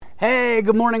Hey,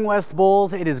 good morning, West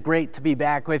Bulls. It is great to be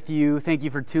back with you. Thank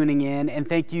you for tuning in, and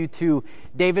thank you to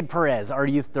David Perez, our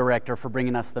youth director, for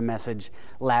bringing us the message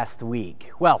last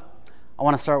week. Well, I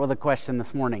want to start with a question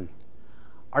this morning.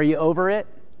 Are you over it?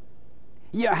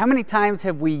 Yeah, how many times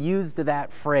have we used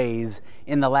that phrase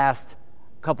in the last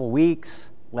couple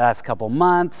weeks, last couple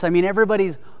months? I mean,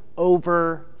 everybody's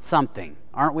over something,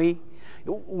 aren't we?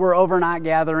 We're over not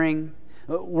gathering.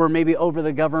 We're maybe over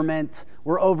the government.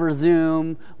 We're over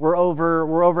Zoom. We're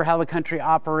over how the country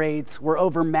operates. We're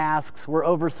over masks. We're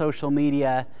over social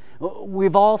media.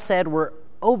 We've all said we're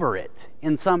over it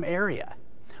in some area.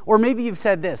 Or maybe you've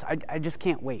said this, I just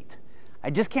can't wait.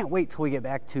 I just can't wait till we get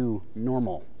back to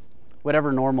normal,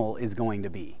 whatever normal is going to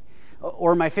be.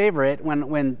 Or my favorite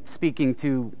when speaking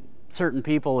to certain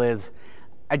people is,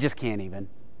 I just can't even.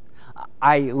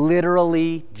 I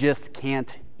literally just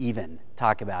can't even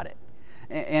talk about it.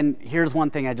 And here's one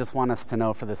thing I just want us to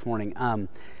know for this morning.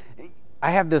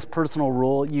 I have this personal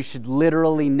rule. You should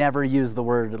literally never use the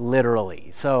word literally.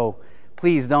 So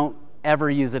please don't ever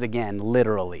use it again,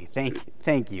 literally.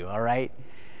 Thank you, all right?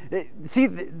 See,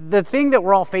 the thing that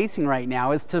we're all facing right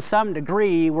now is, to some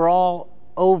degree, we're all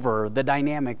over the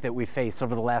dynamic that we faced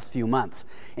over the last few months.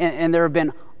 And there have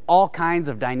been all kinds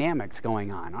of dynamics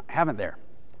going on, haven't there?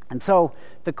 And so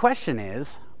the question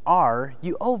is, are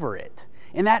you over it?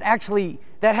 And that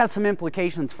has some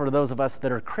implications for those of us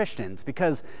that are Christians,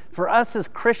 because for us as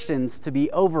Christians to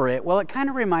be over it, well, it kind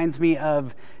of reminds me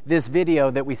of this video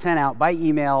that we sent out by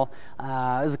email. It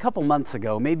was a couple months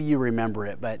ago. Maybe you remember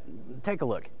it, but take a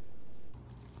look.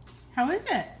 How is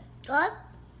it? Good.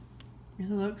 It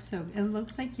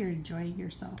looks like you're enjoying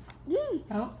yourself. Mm.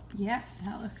 Oh, yeah,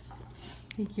 that looks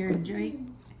like you're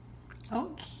enjoying.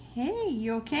 Okay,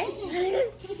 you okay?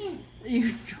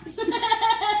 You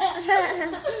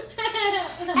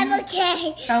I'm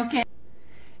okay. okay?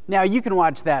 Now, you can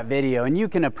watch that video and you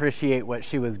can appreciate what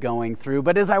she was going through,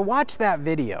 but as I watch that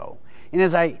video, and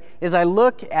as I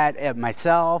look at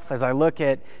myself, as I look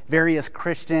at various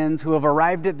Christians who have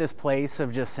arrived at this place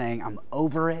of just saying, I'm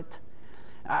over it,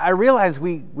 I realize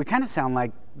we kind of sound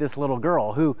like this little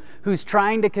girl who's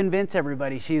trying to convince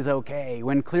everybody she's okay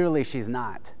when clearly she's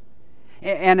not.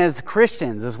 And as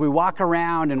Christians, as we walk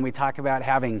around and we talk about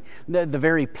having the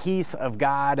very peace of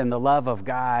God and the love of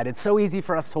God, it's so easy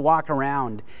for us to walk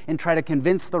around and try to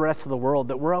convince the rest of the world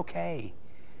that we're okay,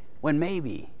 when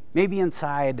maybe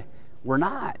inside we're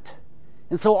not.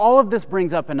 And so all of this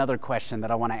brings up another question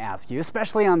that I want to ask you,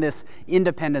 especially on this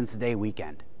Independence Day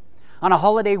weekend. On a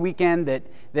holiday weekend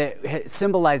that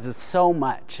symbolizes so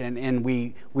much, and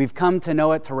we've come to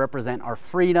know it to represent our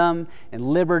freedom and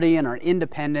liberty and our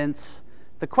independence.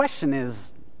 The question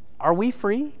is, are we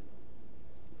free?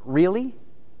 Really?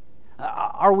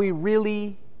 Are we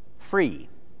really free?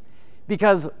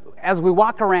 Because as we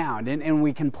walk around and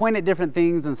we can point at different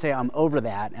things and say, I'm over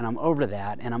that, and I'm over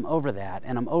that, and I'm over that,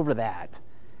 and I'm over that,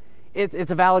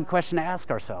 it's a valid question to ask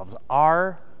ourselves.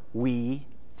 Are we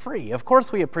free? Of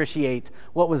course we appreciate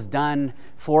what was done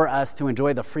for us to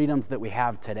enjoy the freedoms that we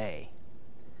have today.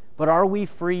 But are we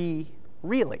free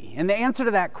really? And the answer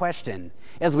to that question,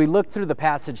 as we look through the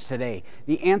passage today,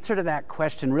 the answer to that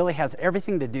question really has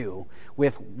everything to do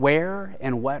with where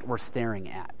and what we're staring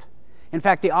at. In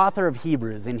fact, the author of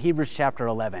Hebrews, in Hebrews chapter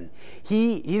 11,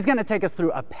 he's going to take us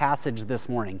through a passage this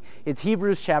morning. It's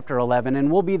Hebrews chapter 11,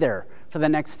 and we'll be there for the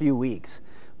next few weeks.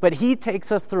 But he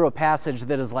takes us through a passage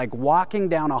that is like walking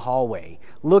down a hallway,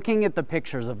 looking at the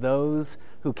pictures of those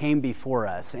who came before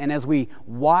us. And as we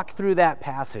walk through that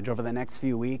passage over the next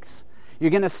few weeks, you're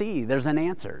going to see there's an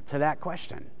answer to that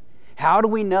question. How do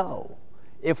we know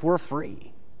if we're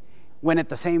free when at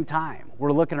the same time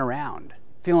we're looking around,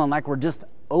 feeling like we're just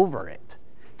over it?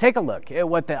 Take a look at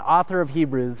what the author of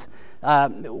Hebrews,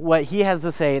 what he has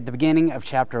to say at the beginning of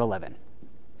chapter 11.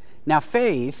 Now,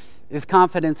 faith is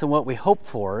confidence in what we hope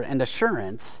for and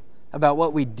assurance about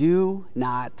what we do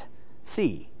not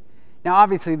see. Now,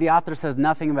 obviously, the author says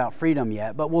nothing about freedom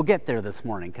yet, but we'll get there this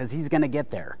morning because he's going to get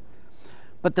there.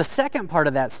 But the second part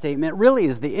of that statement really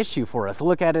is the issue for us.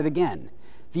 Look at it again.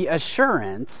 The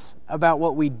assurance about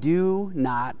what we do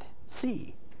not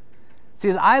see. See,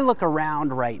 as I look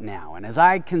around right now and as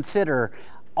I consider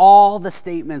all the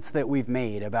statements that we've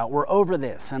made about we're over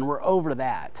this and we're over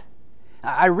that,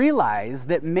 I realize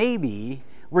that maybe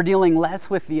we're dealing less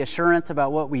with the assurance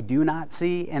about what we do not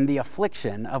see and the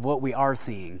affliction of what we are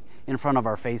seeing in front of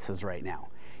our faces right now.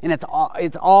 And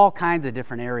it's all kinds of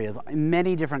different areas,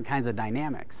 many different kinds of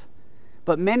dynamics.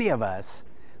 But many of us,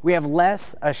 we have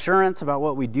less assurance about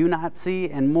what we do not see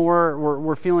and more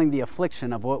we're feeling the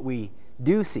affliction of what we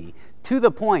do see, to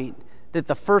the point that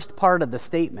the first part of the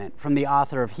statement from the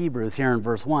author of Hebrews here in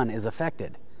verse 1 is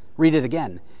affected. Read it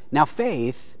again. Now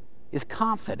faith is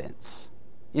confidence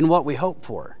in what we hope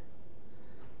for.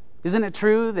 Isn't it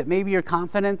true that maybe your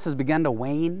confidence has begun to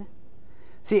wane?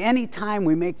 See, any time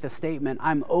we make the statement,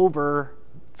 I'm over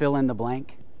fill in the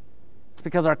blank, it's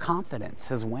because our confidence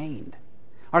has waned.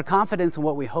 Our confidence in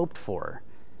what we hoped for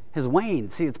has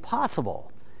waned. See, it's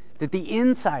possible that the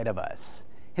inside of us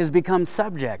has become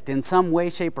subject in some way,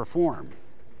 shape, or form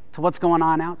to what's going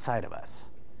on outside of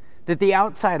us. That the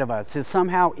outside of us is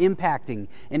somehow impacting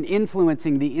and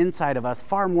influencing the inside of us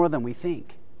far more than we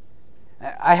think.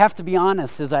 I have to be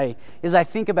honest, as I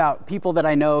think about people that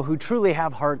I know who truly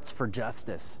have hearts for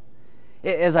justice,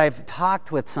 as I've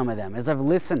talked with some of them, as I've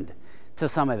listened to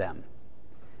some of them,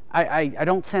 I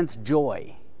don't sense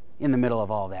joy in the middle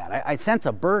of all that. I sense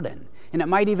a burden, and it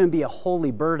might even be a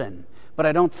holy burden, but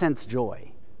I don't sense joy.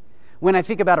 When I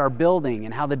think about our building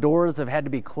and how the doors have had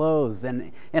to be closed,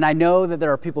 and I know that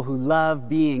there are people who love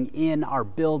being in our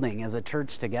building as a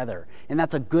church together, and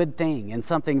that's a good thing and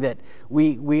something that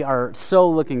we are so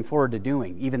looking forward to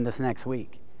doing even this next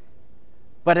week.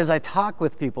 But as I talk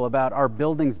with people about our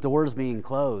building's doors being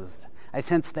closed, I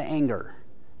sense the anger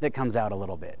that comes out a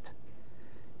little bit.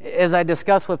 As I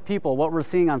discuss with people what we're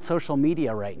seeing on social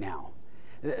media right now,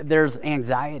 there's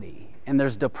anxiety. And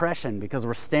there's depression because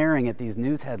we're staring at these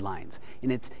news headlines,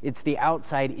 and it's the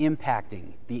outside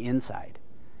impacting the inside.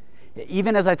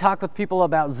 Even as I talk with people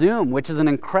about Zoom, which is an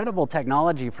incredible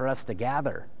technology for us to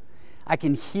gather, I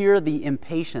can hear the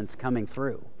impatience coming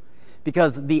through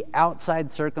because the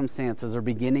outside circumstances are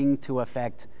beginning to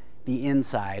affect the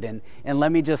inside. And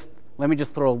let me just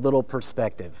throw a little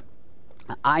perspective.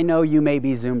 I know you may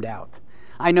be zoomed out.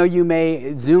 I know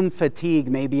Zoom fatigue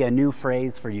may be a new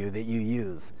phrase for you that you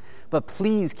use. But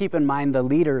please keep in mind the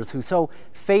leaders who so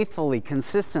faithfully,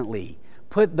 consistently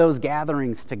put those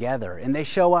gatherings together. And they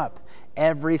show up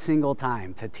every single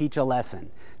time to teach a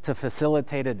lesson, to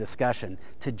facilitate a discussion,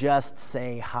 to just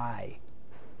say hi.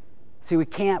 See, we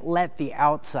can't let the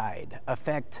outside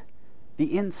affect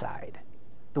the inside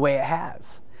the way it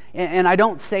has. And I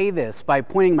don't say this by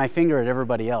pointing my finger at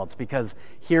everybody else, because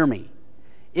hear me,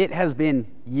 it has been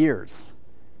years.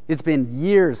 It's been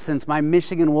years since my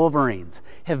Michigan Wolverines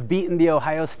have beaten the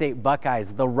Ohio State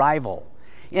Buckeyes, the rival.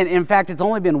 And in fact, it's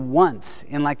only been once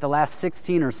in like the last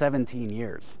 16 or 17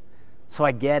 years. So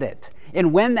I get it.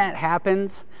 And when that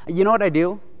happens, you know what I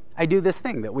do? I do this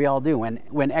thing that we all do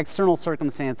when external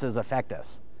circumstances affect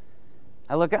us.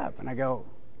 I look up and I go,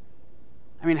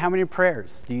 how many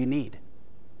prayers do you need?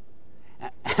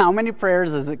 How many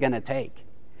prayers is it going to take?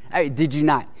 Did you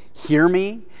not hear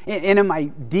me? And in my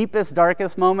deepest,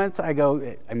 darkest moments, I go,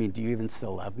 do you even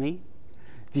still love me?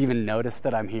 Do you even notice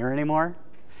that I'm here anymore?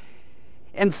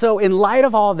 And so in light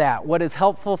of all that, what is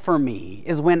helpful for me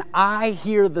is when I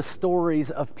hear the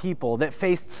stories of people that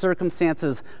faced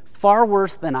circumstances far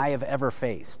worse than I have ever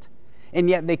faced, and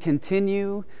yet they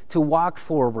continue to walk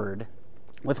forward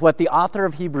with what the author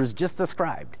of Hebrews just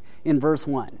described in verse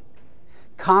 1.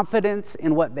 Confidence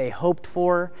in what they hoped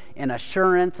for, and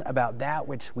assurance about that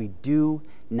which we do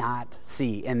not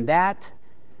see. And that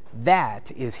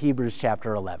is Hebrews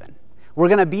chapter 11. We're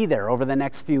going to be there over the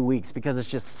next few weeks because it's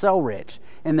just so rich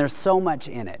and there's so much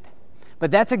in it. But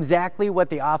that's exactly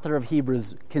what the author of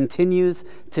Hebrews continues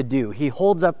to do. He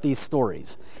holds up these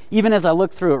stories. Even as I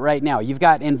look through it right now, you've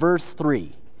got in verse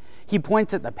 3, he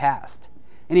points at the past.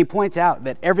 And he points out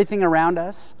that everything around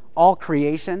us, all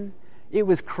creation, it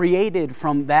was created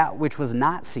from that which was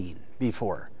not seen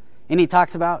before. And he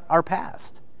talks about our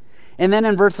past. And then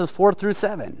in verses 4 through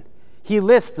 7, he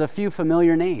lists a few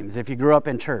familiar names if you grew up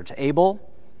in church.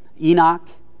 Abel, Enoch,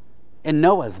 and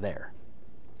Noah's there.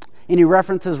 And he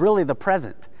references really the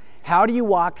present. How do you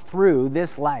walk through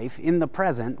this life in the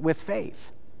present with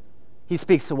faith? He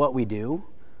speaks to what we do,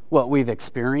 what we've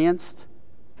experienced,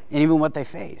 and even what they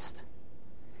faced.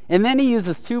 And then he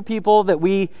uses two people that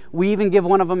we even give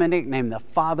one of them a nickname, the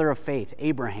father of faith,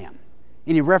 Abraham.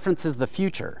 And he references the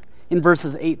future in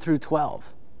verses 8 through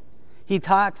 12. He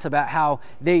talks about how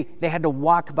they had to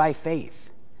walk by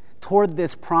faith toward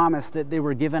this promise that they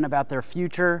were given about their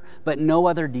future, but no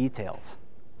other details.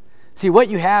 See, what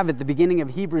you have at the beginning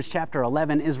of Hebrews chapter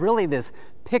 11 is really this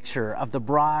picture of the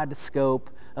broad scope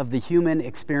of the human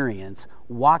experience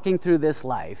walking through this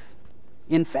life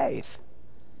in faith.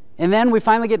 And then we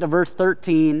finally get to verse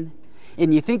 13,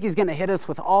 and you think he's going to hit us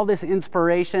with all this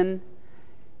inspiration,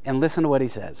 and listen to what he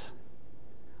says.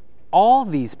 All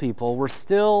these people were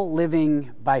still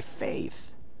living by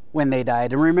faith when they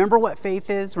died. And remember what faith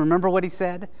is? Remember what he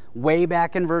said way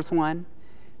back in verse 1?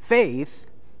 Faith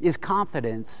is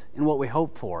confidence in what we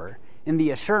hope for in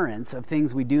the assurance of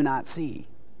things we do not see.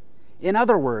 In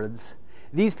other words,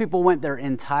 these people went their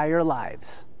entire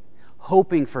lives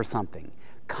hoping for something,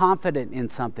 confident in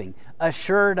something,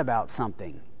 assured about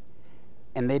something,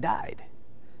 and they died.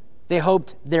 They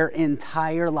hoped their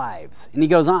entire lives. And he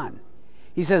goes on.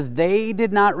 He says, they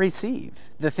did not receive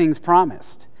the things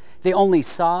promised. They only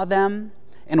saw them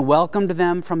and welcomed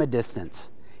them from a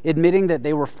distance, admitting that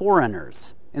they were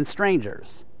foreigners and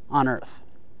strangers on earth.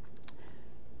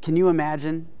 Can you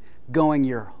imagine going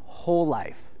your whole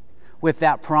life with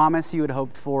that promise you had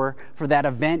hoped for that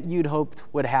event you'd hoped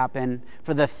would happen,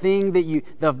 for the thing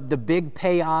that the big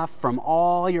payoff from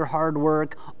all your hard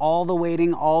work, all the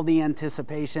waiting, all the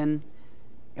anticipation?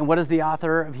 And what does the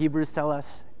author of Hebrews tell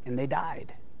us? And they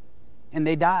died. And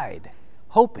they died,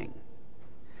 hoping,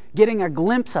 getting a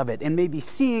glimpse of it and maybe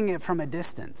seeing it from a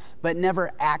distance, but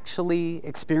never actually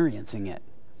experiencing it.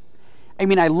 I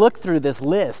mean, I look through this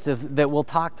list that we'll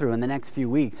talk through in the next few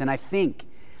weeks, and I think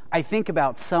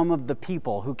about some of the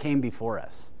people who came before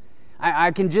us.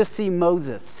 I can just see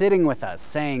Moses sitting with us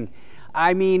saying,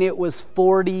 it was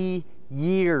 40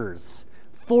 years.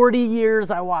 40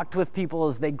 years I walked with people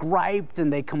as they griped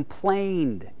and they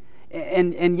complained.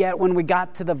 And yet when we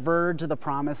got to the verge of the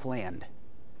promised land,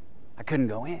 I couldn't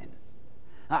go in.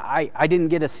 I didn't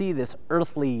get to see this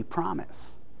earthly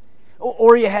promise.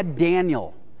 Or you had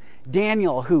Daniel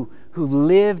who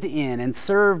lived in and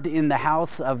served in the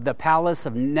house of the palace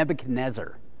of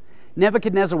Nebuchadnezzar.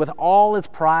 Nebuchadnezzar with all his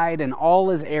pride and all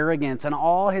his arrogance and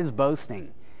all his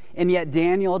boasting. And yet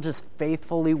Daniel just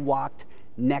faithfully walked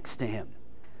next to him.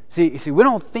 See, we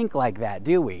don't think like that,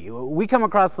 do we? We come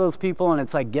across those people and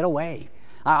it's like, get away.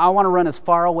 I want to run as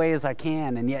far away as I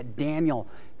can. And yet Daniel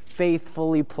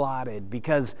faithfully plotted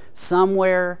because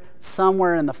somewhere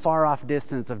in the far off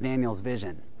distance of Daniel's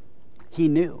vision, he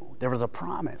knew there was a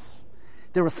promise.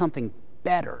 There was something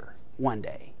better one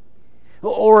day.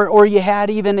 Or you had,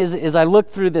 even as I look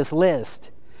through this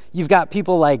list, you've got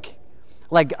people like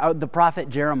the prophet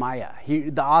Jeremiah.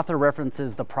 The author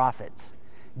references the prophets.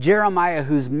 Jeremiah,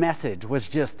 whose message was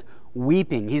just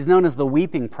weeping. He's known as the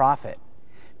weeping prophet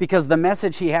because the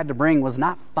message he had to bring was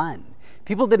not fun.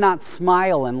 People did not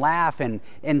smile and laugh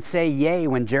and say yay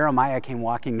when Jeremiah came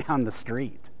walking down the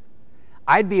street.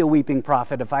 I'd be a weeping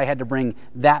prophet if I had to bring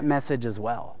that message as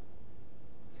well.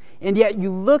 And yet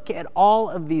you look at all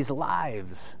of these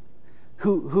lives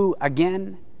who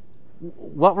again,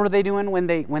 what were they doing when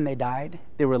they died?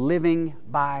 They were living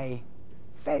by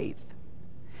faith.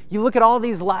 You look at all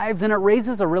these lives and it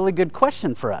raises a really good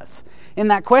question for us.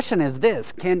 And that question is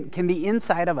this: can the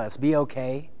inside of us be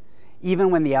okay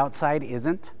even when the outside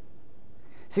isn't?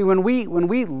 See, when we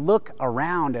look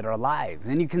around at our lives,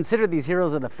 and you consider these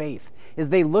heroes of the faith, as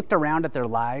they looked around at their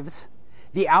lives,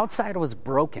 the outside was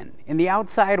broken, and the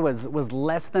outside was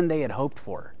less than they had hoped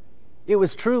for. It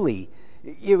was truly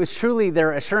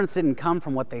their assurance didn't come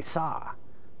from what they saw,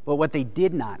 but what they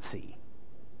did not see.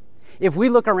 If we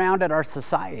look around at our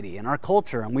society and our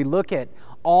culture, and we look at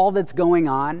all that's going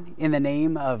on in the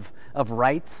name of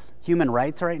rights, human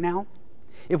rights right now,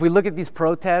 if we look at these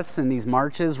protests and these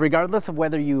marches, regardless of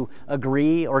whether you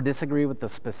agree or disagree with the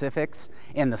specifics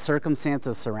and the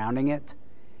circumstances surrounding it,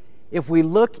 if we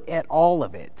look at all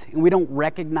of it and we don't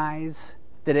recognize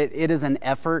that it is an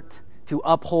effort to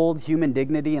uphold human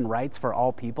dignity and rights for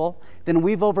all people, then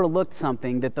we've overlooked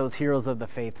something that those heroes of the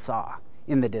faith saw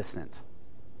in the distance.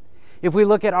 If we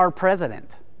look at our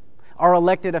president, our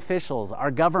elected officials,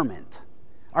 our government,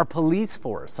 our police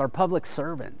force, our public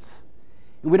servants,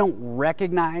 and we don't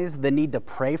recognize the need to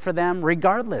pray for them,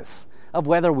 regardless of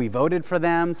whether we voted for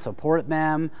them, support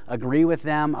them, agree with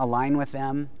them, align with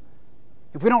them,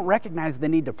 if we don't recognize the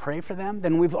need to pray for them,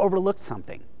 then we've overlooked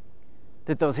something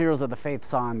that those heroes of the faith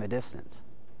saw in the distance.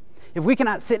 If we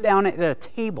cannot sit down at a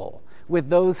table with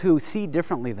those who see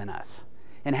differently than us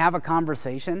and have a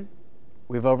conversation,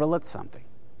 we've overlooked something.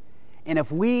 And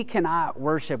if we cannot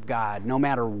worship God no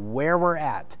matter where we're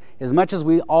at, as much as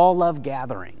we all love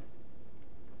gathering,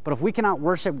 but if we cannot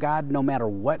worship God no matter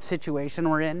what situation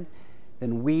we're in,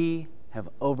 then we have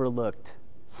overlooked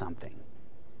something.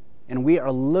 And we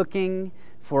are looking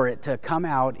for it to come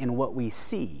out in what we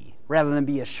see rather than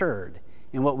be assured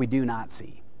in what we do not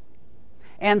see.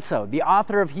 And so, the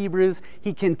author of Hebrews,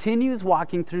 he continues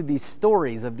walking through these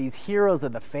stories of these heroes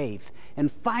of the faith.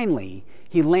 And finally,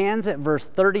 he lands at verse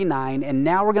 39, and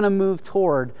now we're going to move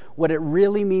toward what it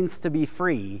really means to be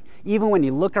free, even when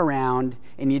you look around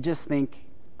and you just think,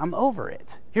 I'm over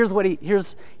it. Here's what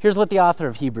the author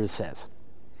of Hebrews says.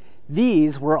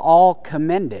 These were all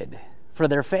commended for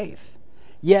their faith,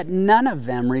 yet none of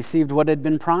them received what had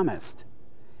been promised.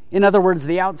 In other words,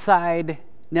 the outside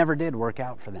never did work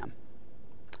out for them.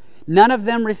 None of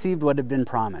them received what had been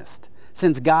promised,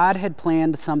 since God had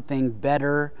planned something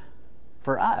better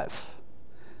for us,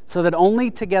 so that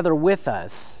only together with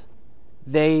us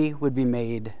they would be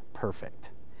made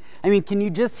perfect. I mean, can you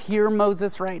just hear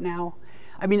Moses right now?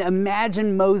 I mean,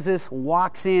 imagine Moses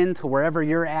walks into wherever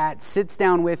you're at, sits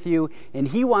down with you, and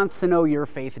he wants to know your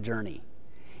faith journey.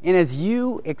 And as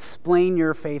you explain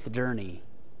your faith journey,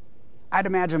 I'd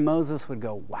imagine Moses would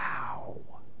go, wow,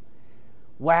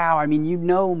 I mean, you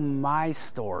know my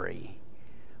story,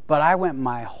 but I went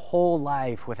my whole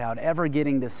life without ever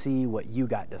getting to see what you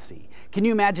got to see. Can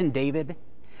you imagine David?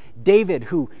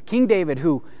 King David,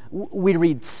 who we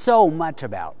read so much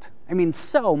about. I mean,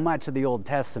 so much of the Old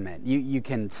Testament you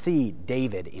can see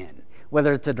David in,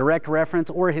 whether it's a direct reference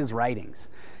or his writings.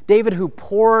 David, who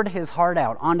poured his heart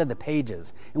out onto the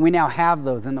pages, and we now have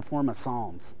those in the form of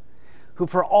Psalms, who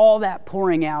for all that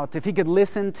pouring out, if he could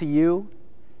listen to you,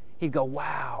 he'd go,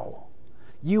 wow,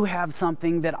 you have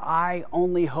something that I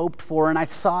only hoped for, and I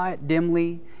saw it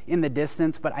dimly in the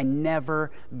distance, but I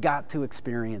never got to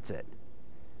experience it.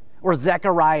 Or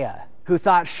Zechariah, who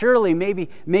thought surely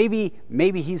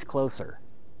maybe he's closer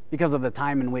because of the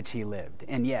time in which he lived.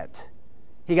 And yet,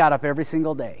 he got up every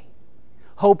single day,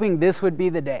 hoping this would be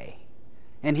the day,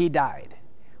 and he died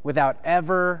without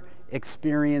ever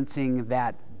experiencing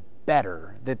that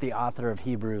better that the author of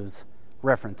Hebrews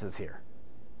references here.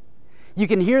 You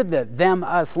can hear the them,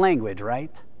 us language,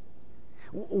 right?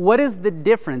 What is the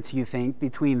difference, you think,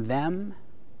 between them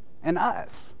and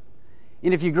us?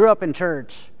 And if you grew up in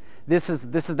church, this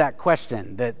is that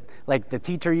question that like the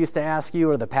teacher used to ask you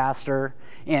or the pastor,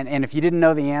 and if you didn't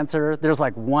know the answer, there's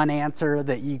like one answer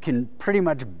that you can pretty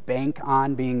much bank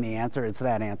on being the answer. It's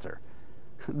that answer.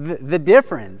 The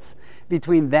difference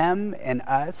between them and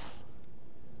us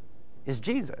is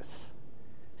Jesus.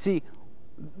 See,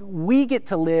 we get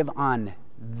to live on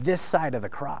this side of the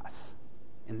cross,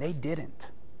 and they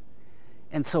didn't.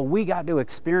 And so we got to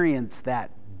experience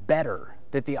that better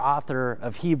that the author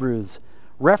of Hebrews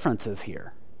references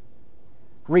here.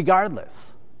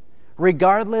 Regardless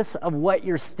of what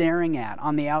you're staring at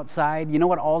on the outside, you know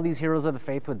what all these heroes of the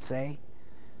faith would say?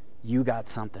 You got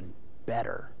something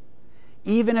better.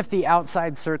 Even if the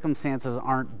outside circumstances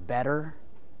aren't better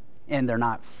and they're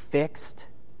not fixed,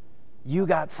 you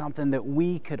got something that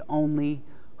we could only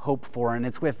hope for. And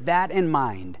it's with that in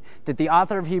mind that the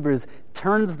author of Hebrews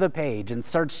turns the page and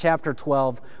starts chapter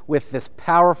 12 with this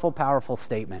powerful, powerful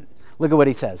statement. Look at what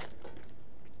he says.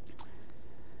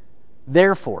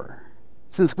 Therefore,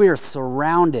 since we are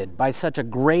surrounded by such a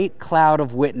great cloud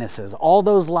of witnesses, all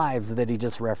those lives that he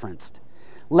just referenced,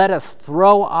 let us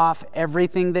throw off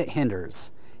everything that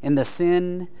hinders and the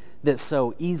sin that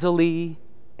so easily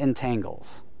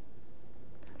entangles.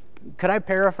 Could I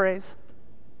paraphrase?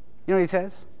 You know what he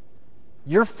says?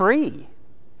 You're free.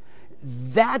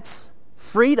 That's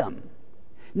freedom.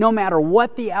 No matter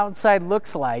what the outside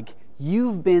looks like,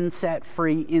 you've been set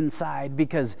free inside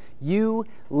because you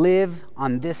live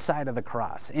on this side of the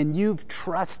cross and you've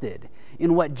trusted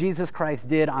in what Jesus Christ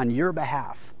did on your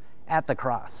behalf at the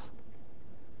cross.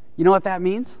 You know what that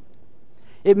means?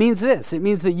 It means this. It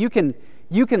means that you can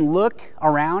look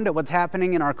around at what's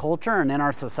happening in our culture and in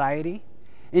our society,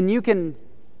 and you can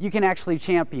actually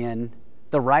champion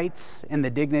the rights and the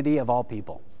dignity of all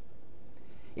people.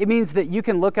 It means that you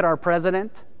can look at our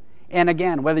president, and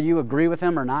again, whether you agree with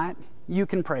him or not, you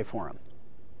can pray for him.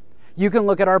 You can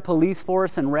look at our police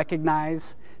force and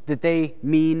recognize that they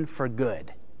mean for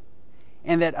good.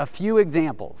 And that a few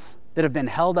examples that have been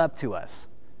held up to us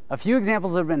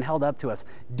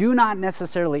do not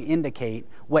necessarily indicate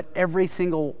what every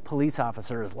single police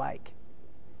officer is like.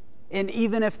 And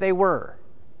even if they were,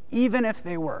 you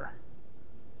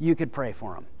could pray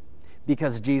for them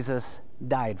because Jesus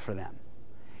died for them.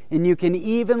 And you can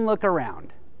even look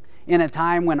around in a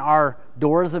time when our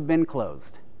doors have been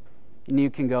closed, and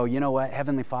you can go, you know what,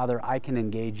 Heavenly Father, I can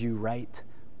engage you right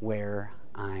where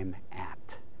I'm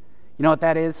at. You know what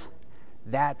that is?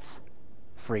 That's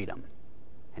freedom.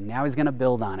 And now he's going to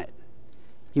build on it.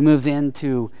 He moves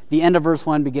into the end of verse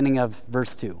 1, beginning of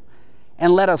verse 2.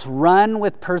 And let us run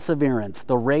with perseverance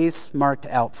the race marked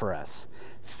out for us,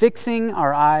 fixing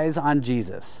our eyes on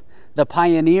Jesus, the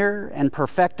pioneer and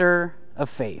perfecter of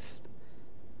faith.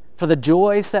 For the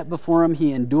joy set before him,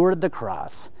 he endured the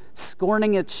cross,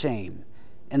 scorning its shame,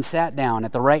 and sat down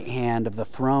at the right hand of the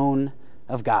throne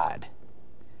of God.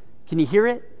 Can you hear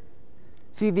it?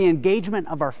 See, the engagement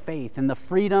of our faith and the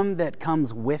freedom that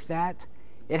comes with that,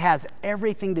 it has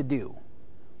everything to do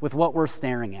with what we're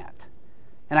staring at.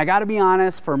 And I got to be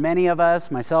honest, for many of us,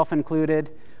 myself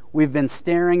included, we've been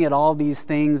staring at all these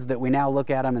things that we now look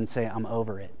at them and say, I'm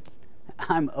over it.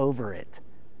 I'm over it.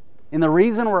 And the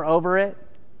reason we're over it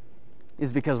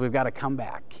is because we've got to come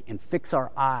back and fix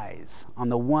our eyes on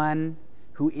the one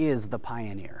who is the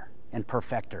pioneer and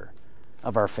perfecter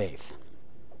of our faith.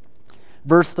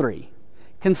 Verse 3,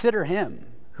 consider him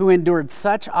who endured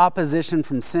such opposition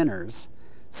from sinners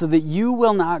so that you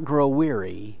will not grow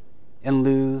weary and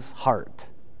lose heart.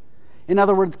 In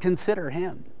other words, consider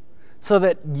him so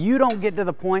that you don't get to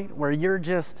the point where you're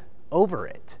just over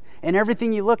it. And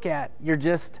everything you look at, you're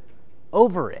just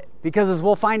over it. Because as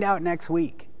we'll find out next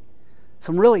week,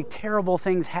 some really terrible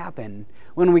things happen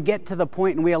when we get to the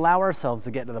point and we allow ourselves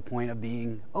to get to the point of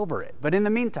being over it. But in the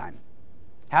meantime,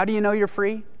 how do you know you're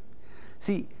free?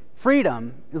 See,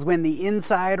 freedom is when the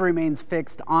inside remains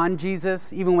fixed on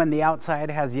Jesus, even when the outside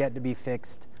has yet to be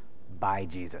fixed by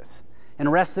Jesus.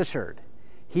 And rest assured,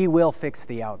 he will fix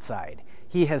the outside.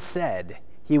 He has said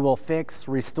he will fix,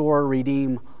 restore,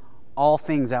 redeem all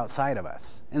things outside of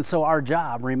us. And so our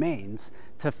job remains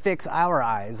to fix our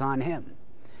eyes on him.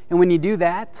 And when you do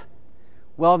that,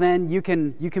 well, then you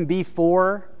can be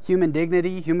for human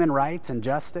dignity, human rights, and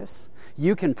justice.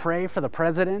 You can pray for the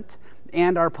president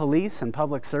and our police and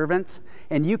public servants,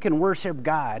 and you can worship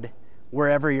God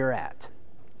wherever you're at.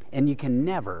 And you can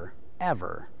never,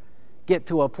 ever get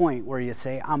to a point where you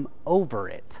say, I'm over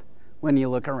it, when you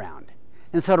look around.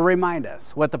 And so to remind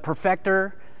us what the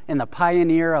perfecter and the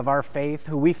pioneer of our faith,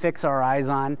 who we fix our eyes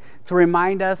on, to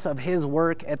remind us of his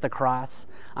work at the cross,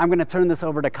 I'm going to turn this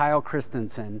over to Kyle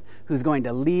Christensen, who's going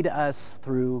to lead us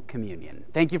through communion.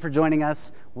 Thank you for joining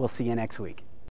us. We'll see you next week.